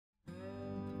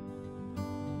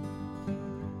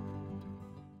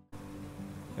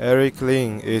Eric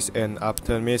Lin is an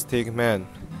optimistic man,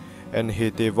 and he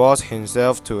devotes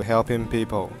himself to helping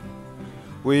people.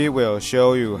 We will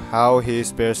show you how he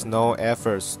spares no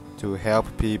efforts to help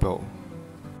people.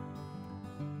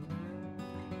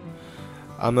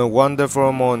 On a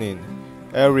wonderful morning,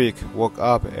 Eric woke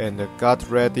up and got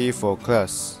ready for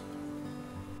class.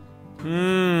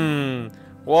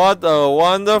 What a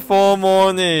wonderful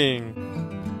morning!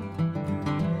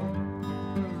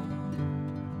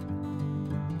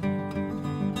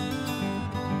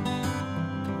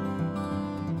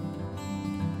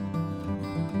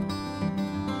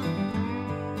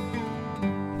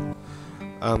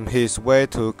 On his way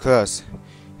to class,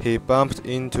 he bumped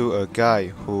into a guy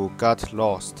who got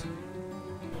lost.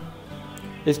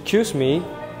 Excuse me,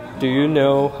 do you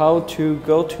know how to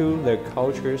go to the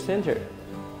culture center?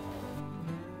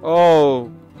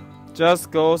 Oh, just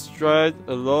go straight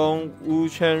along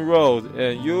Wuchen Road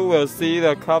and you will see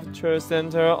the culture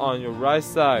center on your right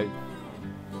side.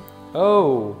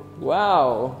 Oh,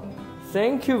 wow!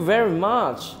 Thank you very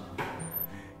much.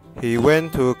 He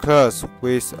went to class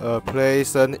with a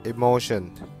pleasant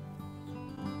emotion.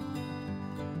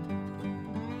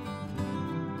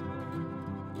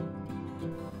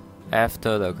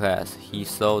 After the class, he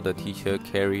saw the teacher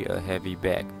carry a heavy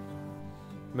bag.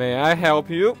 May I help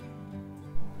you?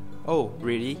 Oh,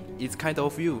 really? It's kind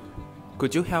of you.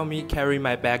 Could you help me carry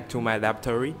my bag to my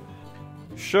laboratory?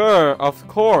 Sure, of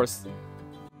course.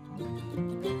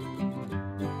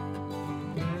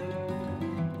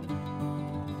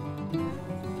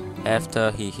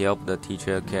 After he helped the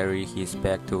teacher carry his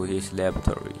bag to his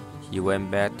laboratory, he went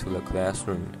back to the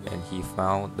classroom and he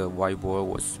found the whiteboard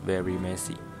was very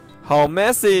messy. How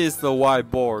messy is the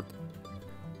whiteboard?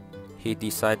 He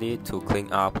decided to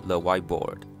clean up the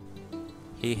whiteboard.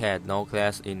 He had no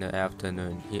class in the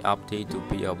afternoon. He opted to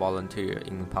be a volunteer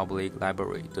in a public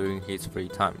library during his free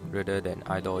time rather than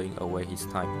idling away his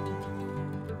time.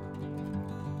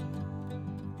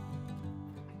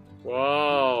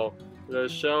 Wow, the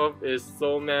shelf is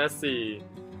so messy.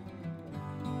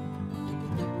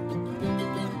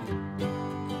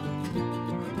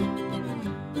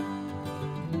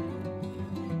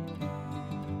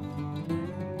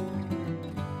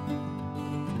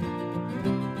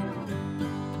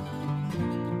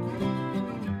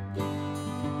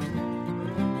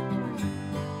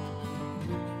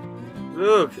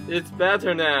 Look, it's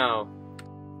better now.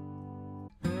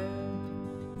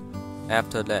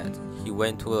 After that, he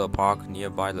went to a park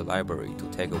nearby the library to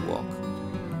take a walk.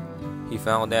 He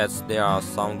found that there are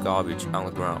some garbage on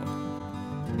the ground.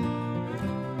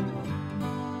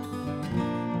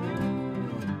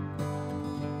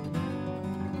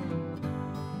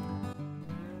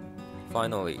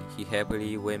 Finally, he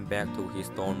happily went back to his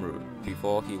dorm room.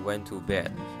 Before he went to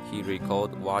bed, he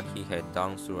recalled what he had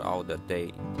done throughout the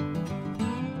day.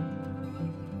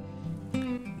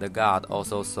 The guard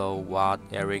also saw what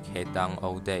Eric had done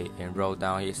all day and wrote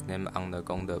down his name on the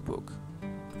Gongde book.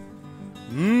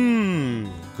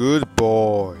 Good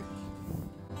boy.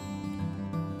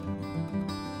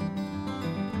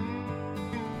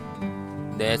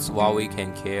 That's why we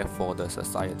can care for the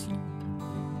society.